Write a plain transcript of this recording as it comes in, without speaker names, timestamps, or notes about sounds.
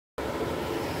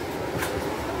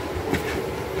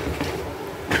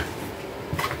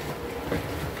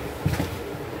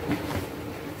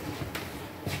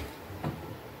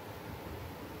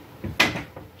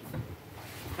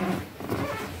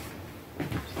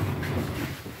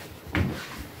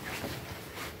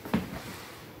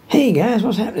Hey guys,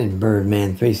 what's happening?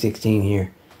 Birdman316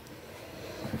 here.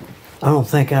 I don't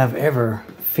think I've ever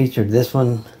featured this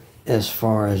one as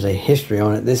far as a history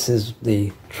on it. This is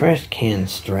the trashcan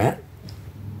strat.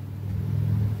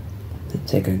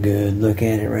 Let's take a good look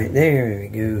at it right there. There we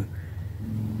go.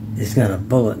 It's got a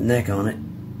bullet neck on it.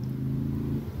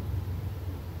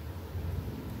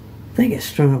 I think it's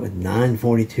strung up with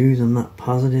 942s, I'm not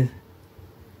positive.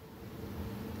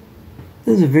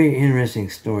 There's a very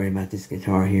interesting story about this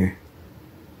guitar here.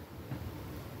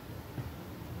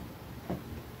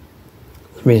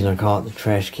 The reason I call it the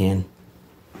trash can.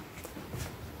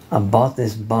 I bought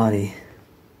this body.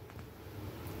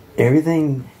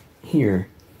 Everything here,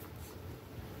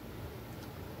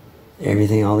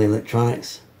 everything, all the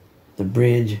electronics, the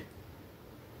bridge,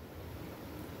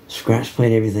 scratch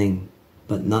plate, everything,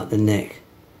 but not the neck.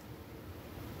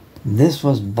 This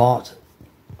was bought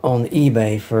on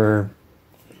eBay for,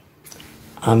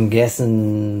 I'm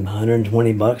guessing,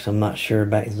 120 bucks. I'm not sure.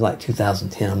 Back, it was like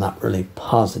 2010. I'm not really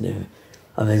positive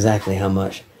of exactly how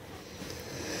much.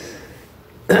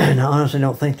 And I honestly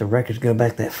don't think the records go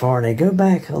back that far. They go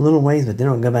back a little ways, but they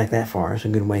don't go back that far. It's a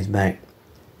good ways back.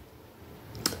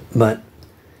 But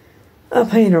I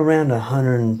paid around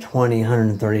 $120,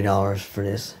 $130 for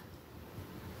this.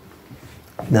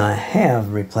 Now I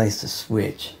have replaced the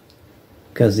switch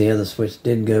because the other switch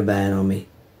did go bad on me.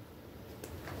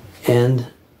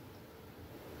 And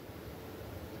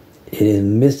it is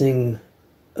missing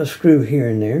a screw here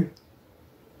and there.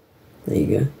 There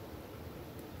you go.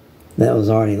 That was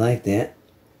already like that.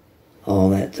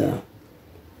 All that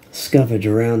scuffage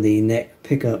around the neck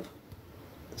pickup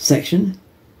section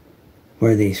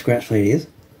where the scratch plate is.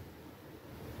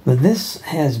 But this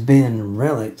has been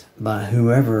reliced by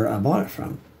whoever I bought it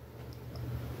from.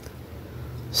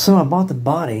 So I bought the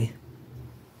body,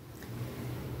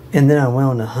 and then I went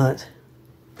on a hunt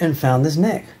and found this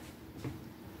neck,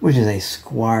 which is a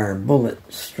Squire bullet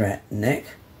strat neck.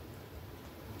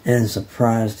 And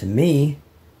surprise to me,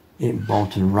 it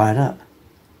bolted right up.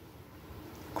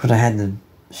 Of course, I had to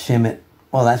shim it.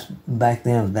 Well, that's back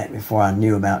then, was back before I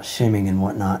knew about shimming and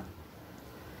whatnot.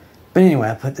 But anyway,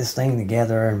 I put this thing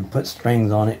together and put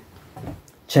strings on it,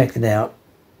 checked it out,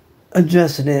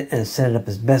 adjusted it, and set it up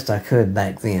as best I could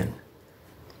back then.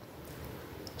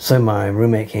 So my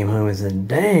roommate came home and said,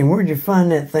 "Dang, where'd you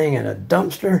find that thing, at a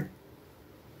dumpster?"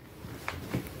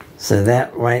 So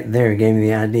that right there gave me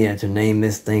the idea to name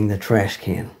this thing the trash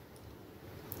can.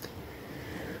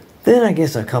 Then I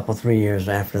guess a couple, 3 years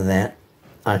after that,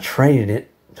 I traded it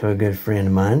to a good friend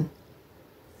of mine,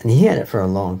 and he had it for a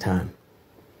long time.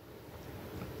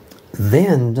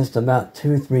 Then, just about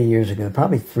 2 or 3 years ago,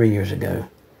 probably 3 years ago,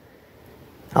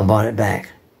 I bought it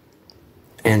back.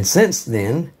 And since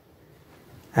then,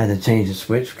 I had to change the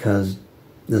switch because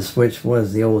the switch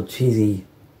was the old cheesy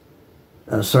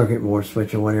circuit board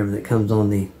switch or whatever that comes on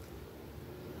the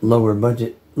lower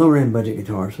end budget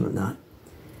guitars and whatnot.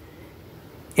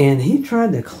 And he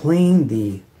tried to clean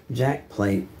the jack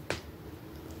plate,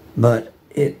 but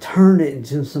it turned it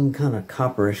into some kind of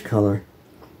copperish color.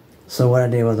 So what I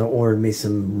did was I ordered me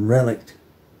some reliced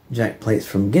jack plates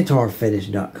from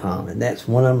guitarfetish.com, and that's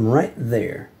one of them right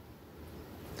there.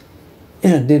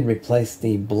 And I did replace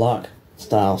the block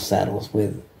style saddles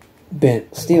with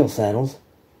bent steel saddles.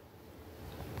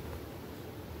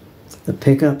 The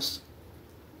pickups,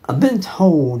 I've been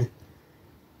told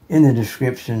in the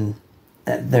description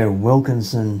that they're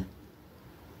Wilkinson.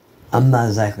 I'm not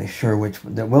exactly sure which,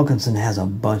 that Wilkinson has a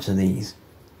bunch of these.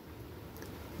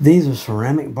 These are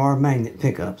ceramic bar magnet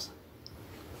pickups.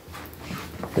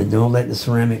 But don't let the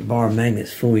ceramic bar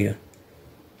magnets fool you.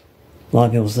 A lot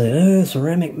of people say, "Oh,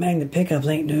 ceramic magnet pickups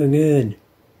ain't no good."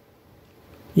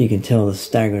 You can tell it's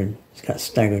got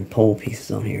staggered pole pieces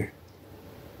on here.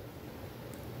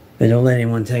 But don't let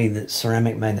anyone tell you that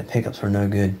ceramic magnet pickups are no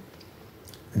good.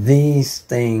 These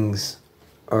things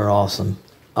are awesome.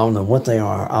 I don't know what they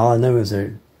are. All I know is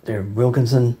they're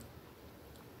Wilkinson.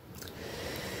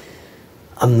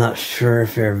 I'm not sure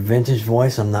if they're vintage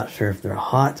voice. I'm not sure if they're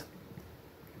hot.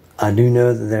 I do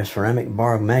know that they're ceramic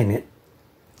bar magnet.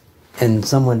 And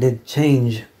someone did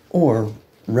change or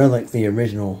relic the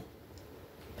original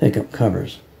pickup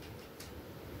covers.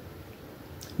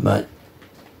 But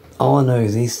all I know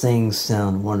is these things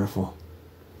sound wonderful.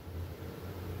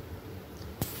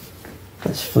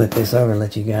 Let's flip this over and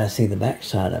let you guys see the back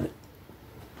side of it.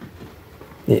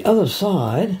 The other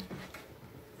side,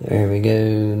 there we go.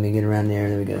 Let me get around there.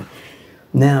 There we go.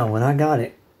 Now, when I got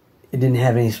it, it didn't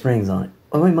have any springs on it.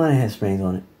 Oh, it might have had springs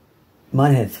on it.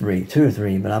 Mine had 2 or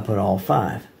 3, but I put all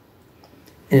 5.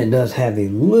 And it does have a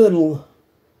little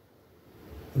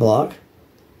block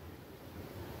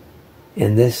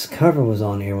And this cover was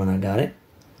on here when I got it,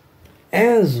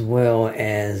 as well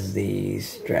as these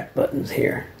strap buttons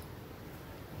here.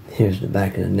 Here's the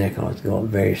back of the neck. I'll have to go up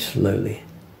very slowly.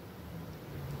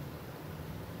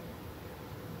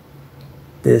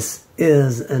 This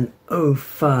is an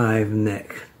 05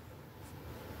 neck.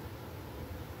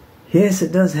 Yes,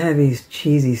 it does have these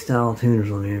cheesy style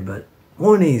tuners on here, but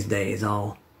one of these days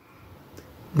I'll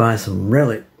buy some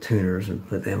relic tuners and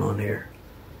put them on here.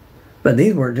 But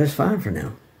these work just fine for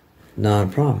now. Not a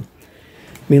problem.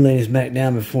 Let me lay this back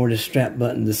down before this strap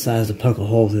button decides to poke a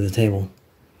hole through the table.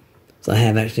 So I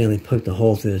have accidentally poked a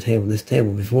hole through this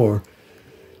table before.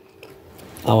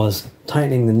 I was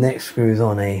tightening the neck screws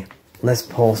on a Les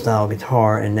Paul style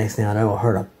guitar, and next thing I know, I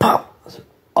heard a pop. I said,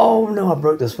 oh no, I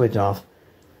broke the switch off.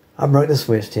 I broke the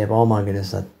switch tip. Oh my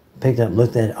goodness. I picked up,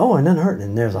 looked at it. Oh, and nothing hurt.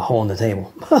 And there's a hole in the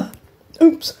table.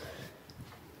 Oops.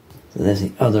 So there's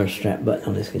the other strap button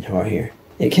on this guitar here.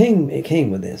 It came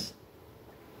with this.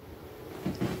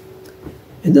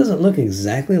 It doesn't look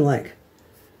exactly like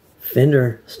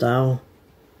Fender style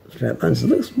strap buttons. It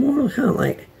looks more kind of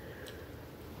like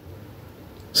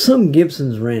some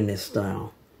Gibsons ran this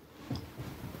style.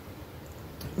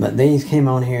 But these came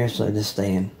on here, so they just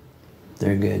stay in.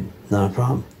 They're good. Not a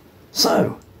problem.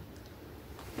 So,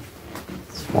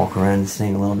 let's walk around this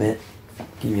thing a little bit.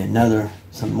 Give you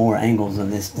some more angles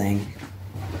of this thing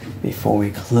before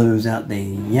we close out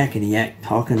the yakety yak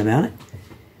talking about it.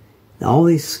 Now, all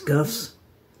these scuffs,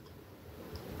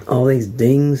 all these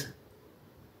dings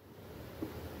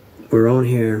were on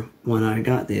here when I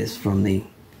got this from the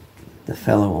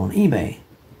fellow on eBay.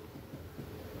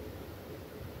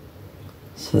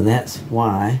 So that's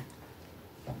why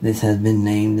this has been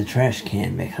named the trash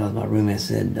can, because my roommate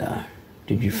said,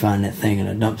 did you find that thing in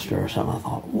a dumpster or something? I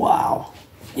thought, wow,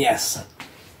 yes.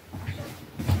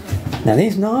 Now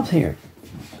these knobs here,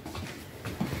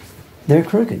 they're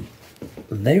crooked.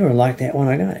 They were like that when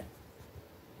I got it.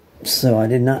 So I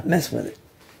did not mess with it.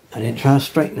 I didn't try to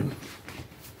straighten them.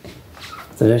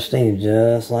 So they're staying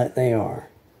just like they are.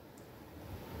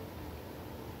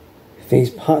 If these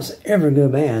pots ever go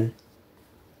bad,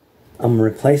 I'm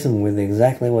going to replace them with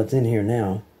exactly what's in here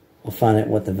now. We'll find out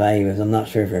what the value is. I'm not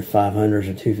sure if they're 500s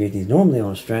or 250s. Normally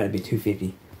on a Strat it'd be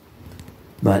 250.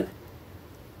 But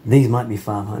these might be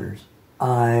 500s.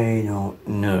 I don't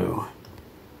know.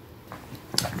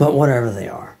 But whatever they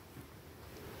are,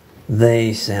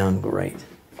 they sound great.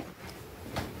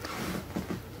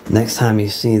 Next time you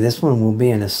see this one, we'll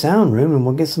be in a sound room and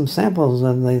we'll get some samples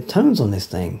of the tones on this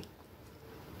thing.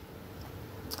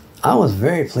 I was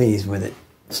very pleased with it.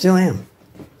 Still am.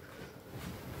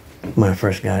 When I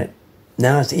first got it.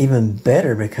 Now it's even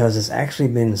better because it's actually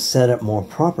been set up more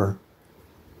proper.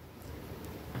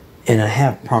 And I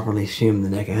have properly shimmed the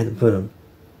neck. I had to put a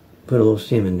little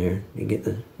shim in there to get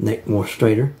the neck more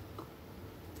straighter.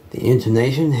 The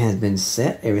intonation has been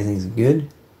set. Everything's good.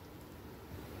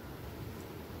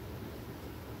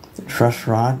 The truss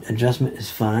rod adjustment is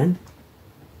fine.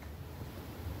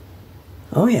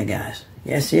 Oh yeah, guys.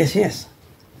 Yes, yes, yes.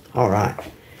 Alright.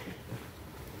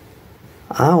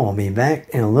 I will be back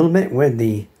in a little bit with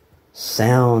the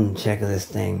sound check of this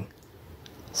thing.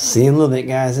 See you in a little bit,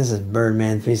 guys. This is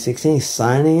Birdman316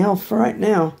 signing off for right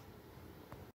now.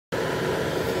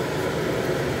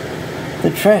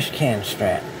 The trash can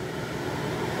Strat.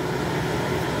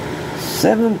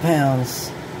 7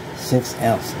 pounds, 6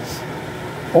 ounces.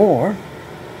 Or,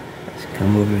 let's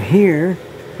come over here.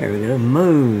 There we go,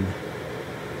 mode.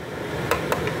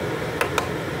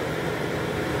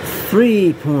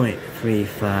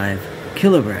 3.35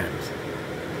 kilograms.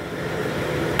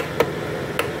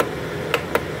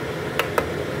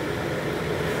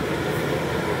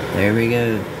 There we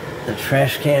go. The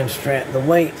trash can Strat, the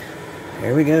weight.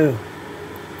 There we go.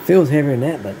 Feels heavier than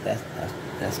that, but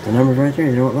that's the numbers right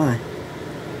there. They don't lie.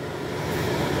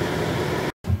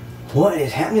 What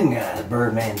is happening, guys?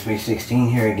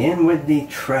 Birdman316 here again with the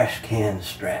trash can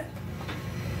Strat.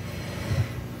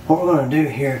 What we're going to do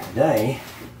here today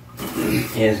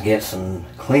is get some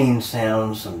clean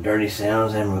sounds, some dirty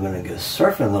sounds, and we're going to go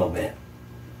surfing a little bit.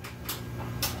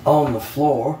 On the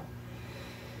floor,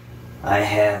 I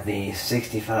have the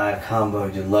 65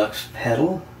 Combo Deluxe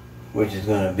pedal, which is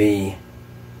going to be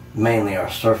mainly our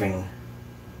surfing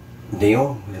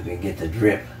deal, because we get the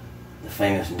drip, the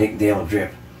famous Dick Dale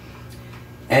drip.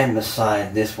 And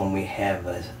beside this one we have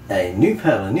a new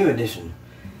pedal, a new edition,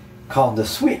 called the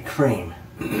Sweet Cream.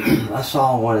 I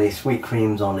saw one of these Sweet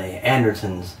Creams on a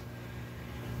Andertons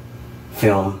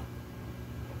film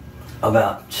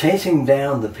about chasing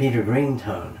down the Peter Green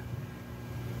tone.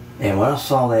 And when I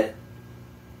saw that,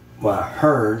 when I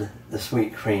heard the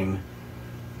Sweet Cream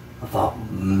I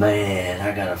thought, man,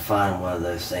 I gotta find one of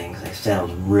those things. It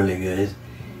sounds really good.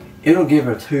 It'll give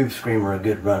a tube screamer a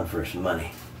good run for its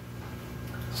money.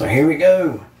 So here we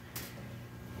go.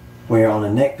 We're on the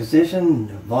neck position.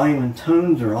 The volume and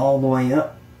tones are all the way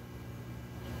up.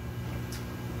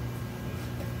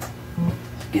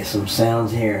 Let's get some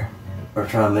sounds here. Or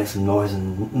try and make some noise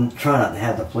and try not to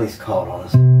have the police called on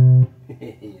us.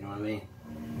 You know what I mean?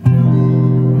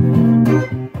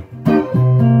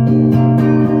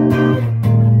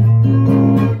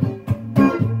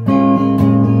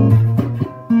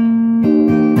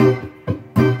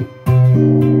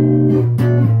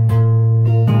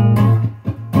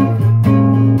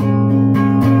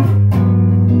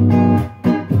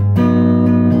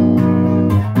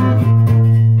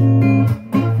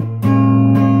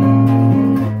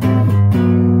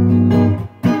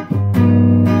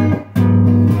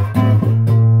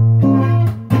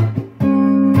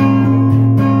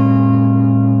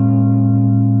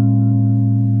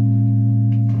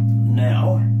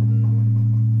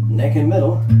 Neck and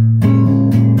middle.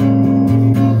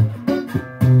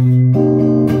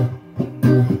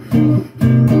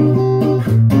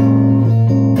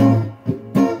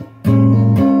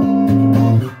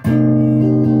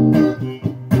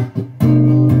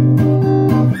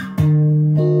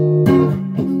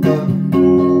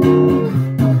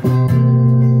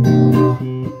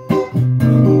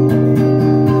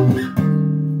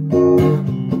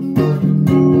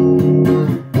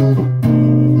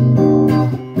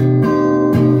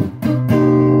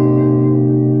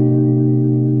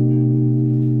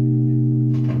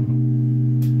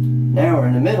 Now we're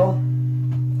in the middle.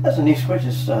 That's a new switch.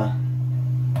 It's that's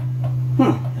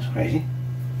crazy.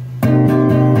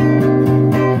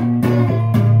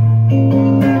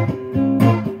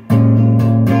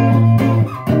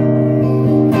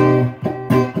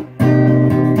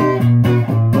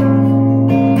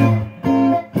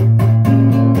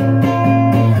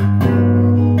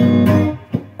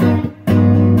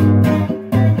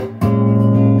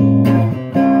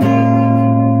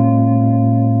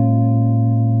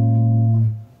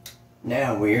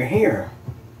 Now we're here,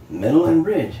 middle and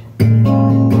bridge.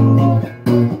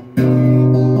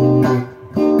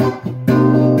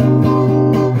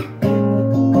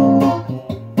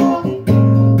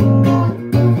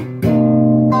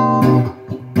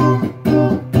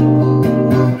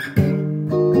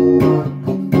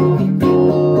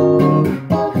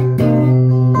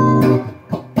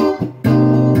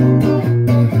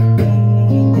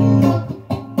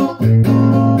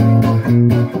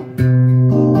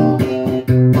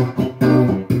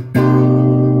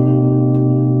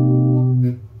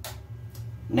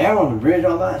 Now on the bridge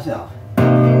all by itself.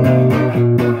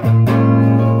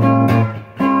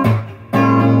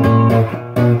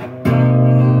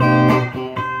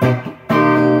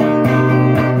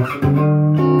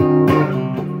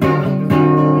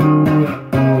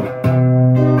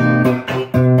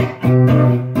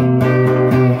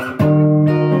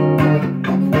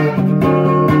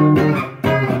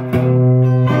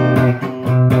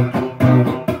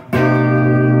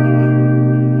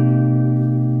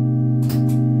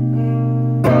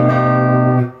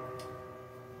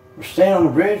 Staying on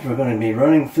the bridge, we're going to be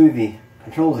running through the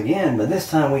controls again, but this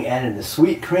time we added the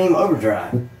Sweet Cream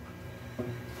Overdrive.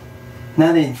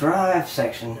 Now the drive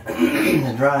section,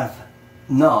 the drive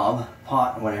knob,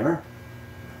 pot, whatever,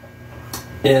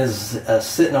 is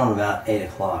sitting on about 8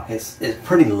 o'clock. It's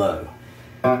pretty low.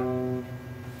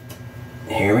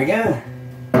 Here we go.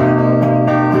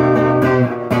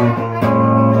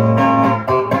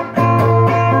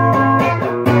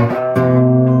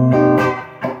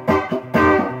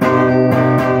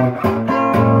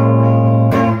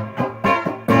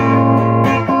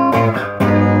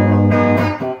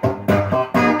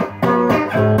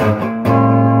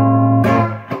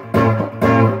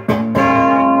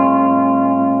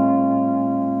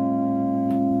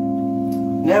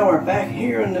 Now we're back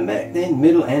here in the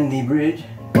middle and the bridge.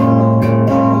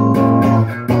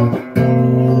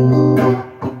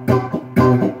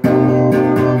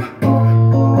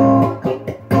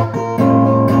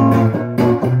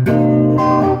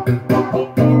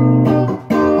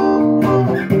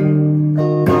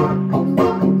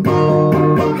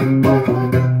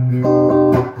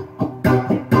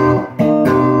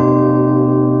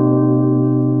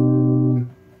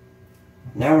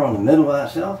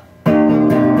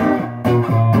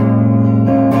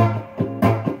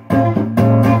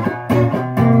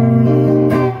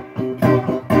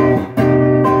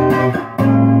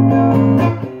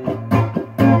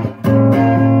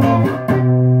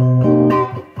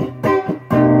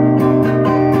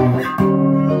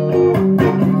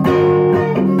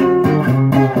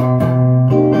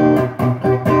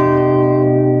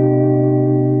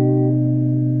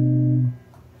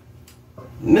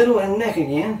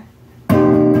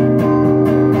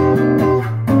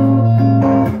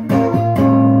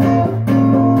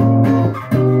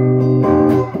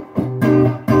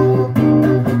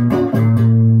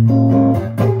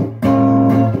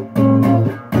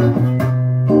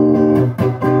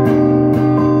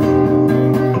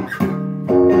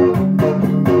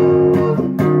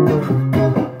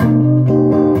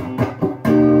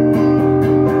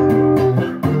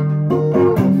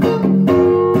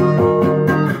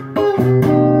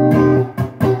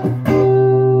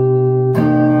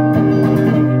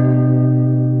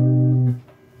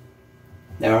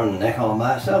 They're on the neck all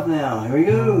by itself now. Here we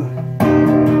go.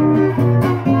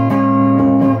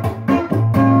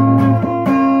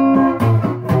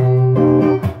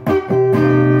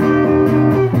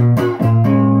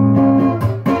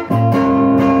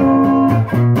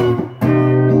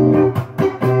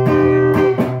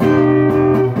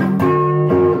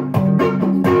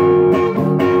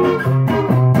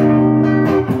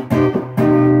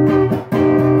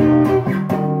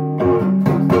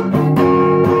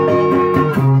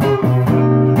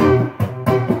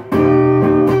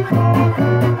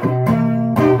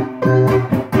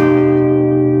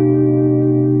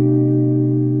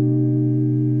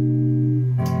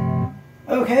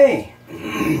 Okay,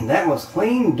 that was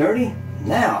clean, dirty.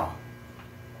 Now,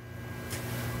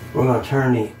 we're going to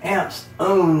turn the amp's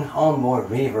own onboard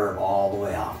reverb all the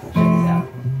way off. Check this out.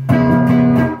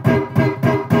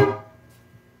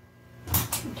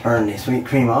 Turn the sweet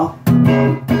cream off.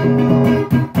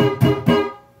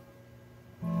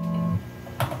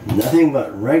 Nothing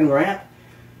but regular amp.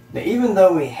 Now, even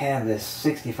though we have this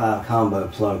 65 combo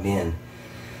plugged in,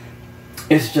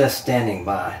 it's just standing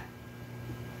by.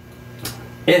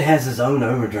 It has its own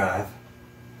overdrive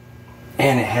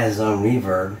and it has its own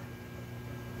reverb.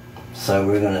 So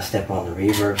we're going to step on the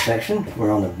reverb section.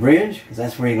 We're on the bridge because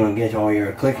that's where you're going to get all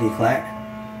your clickety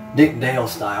clack Dick Dale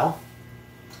style.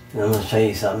 And I'm going to show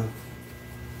you something.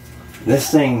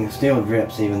 This thing still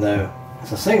drips even though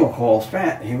it's a single coil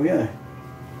strat. Here we go.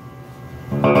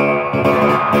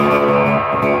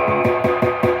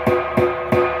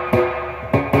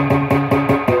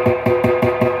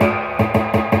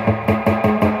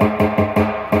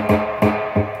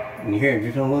 Hear it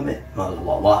dripping a little bit? Oh, a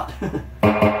lot. Check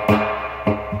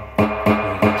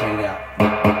it out.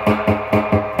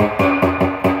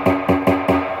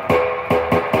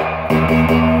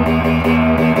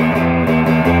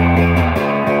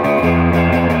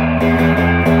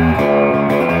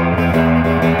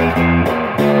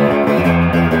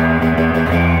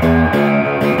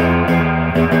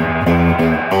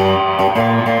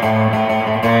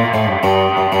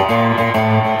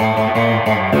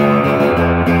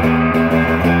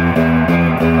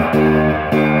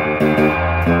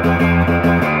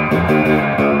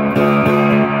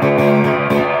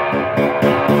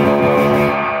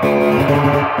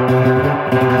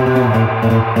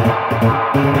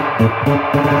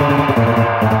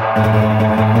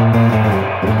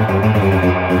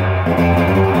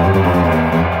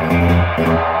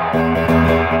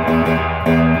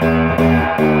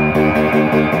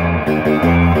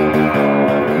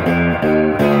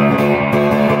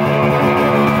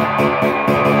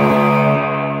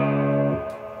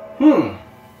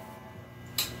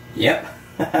 Yep.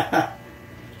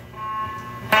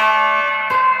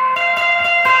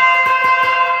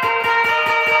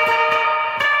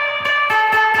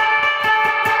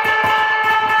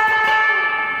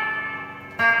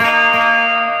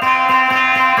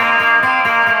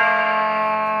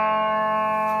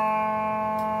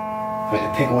 Put the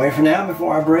pick away for now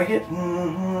before I break it.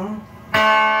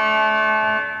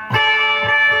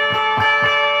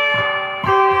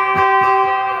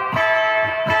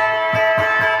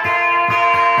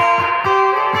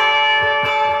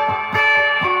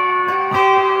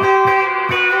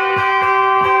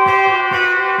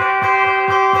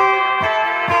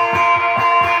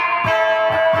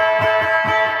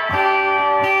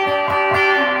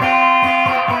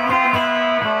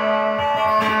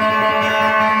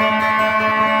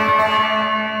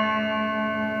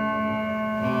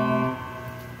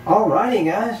 Alrighty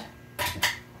guys,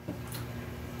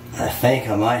 I think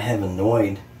I might have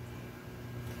annoyed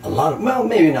a lot of, well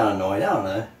maybe not annoyed, I don't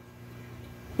know,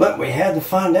 but we had to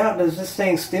find out, does this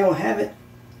thing still have it?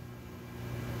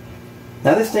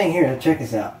 Now this thing here, check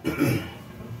this out.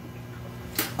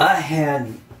 I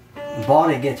had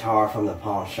bought a guitar from the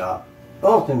pawn shop,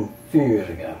 a few years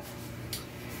ago.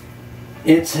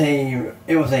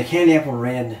 It was a candy apple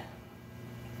red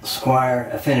Squire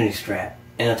Affinity Strat.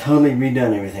 And I totally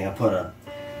redone everything. I put a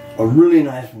really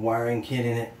nice wiring kit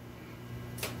in it.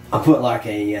 I put like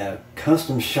a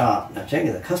custom shop. Now check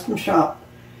it, the custom shop.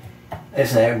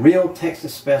 It's a real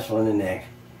Texas special in the neck.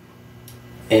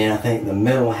 And I think the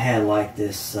middle had like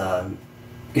this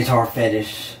Guitar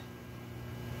Fetish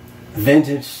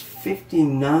vintage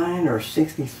 59 or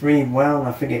 63 wound,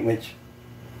 I forget which,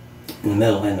 in the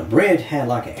middle. And the bridge had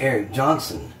like an Eric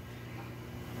Johnson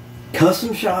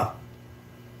custom shop.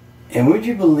 And would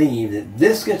you believe that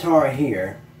this guitar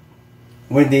here,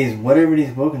 with these, whatever these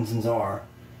Wilkinsons are,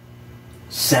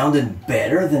 sounded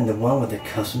better than the one with the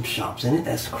custom shops in it?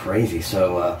 That's crazy.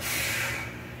 So,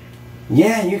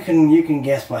 yeah, you can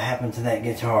guess what happened to that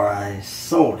guitar. I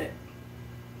sold it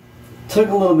Took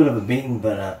a little bit of a beating,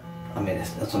 but I mean,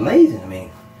 it's amazing. I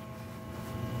mean,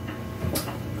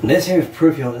 this here is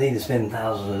proof you don't need to spend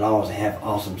thousands of dollars to have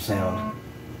awesome sound.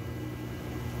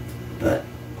 But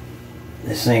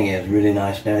this thing is really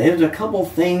nice. Now, there's a couple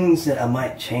things that I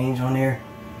might change on there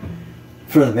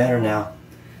for the better. Now,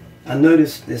 I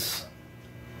noticed these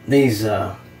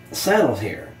saddles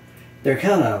here, they're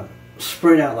kind of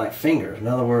spread out like fingers. In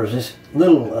other words, this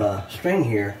little string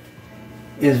here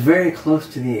is very close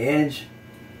to the edge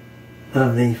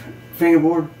of the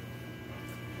fingerboard.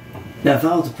 Now, if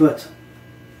I was to put,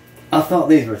 I thought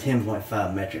these were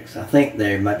 10.5 metrics. I think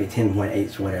they might be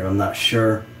 10.8s or whatever. I'm not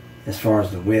sure as far as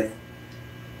the width.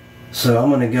 So I'm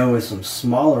going to go with some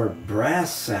smaller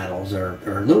brass saddles, or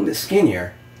a little bit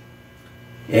skinnier.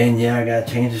 And yeah, I got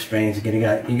to change the strings. You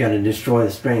got to destroy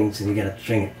the strings, and you got to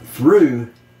string it through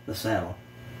the saddle.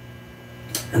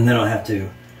 And then I'll have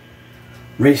to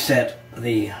reset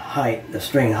the height, the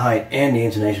string height, and the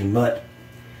intonation. But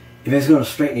if it's going to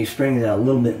straighten these strings out a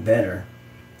little bit better,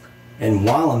 and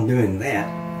while I'm doing that,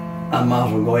 I might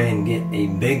as well go ahead and get a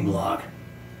big block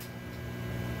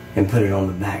and put it on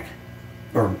the back,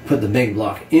 or put the big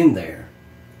block in there.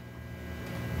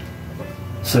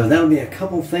 So that'll be a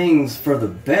couple things for the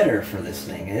better for this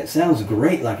thing. And it sounds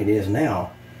great like it is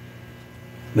now,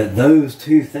 but those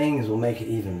two things will make it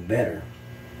even better.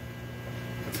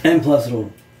 And plus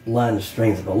it'll line the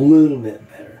strings up a little bit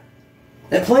better.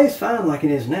 It plays fine like it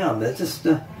is now, but it just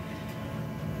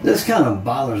this kind of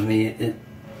bothers me.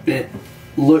 It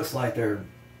looks like they're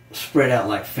spread out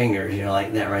like fingers, you know,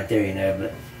 like that right there, you know,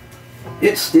 but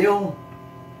it still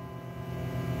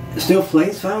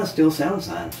plays fine, still sounds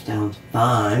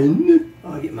fine.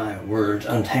 I'll get my words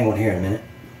untangled here in a minute.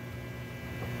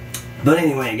 But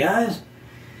anyway, guys,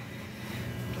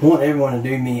 I want everyone to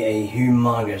do me a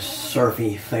humongous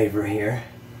surfy favor here.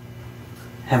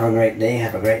 Have a great day,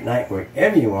 have a great night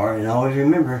wherever you are, and always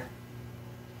remember,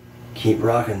 keep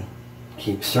rocking,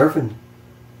 keep surfing,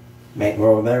 make the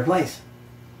world a better place.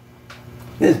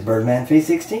 This is Birdman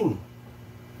 316.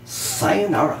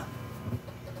 Sayonara.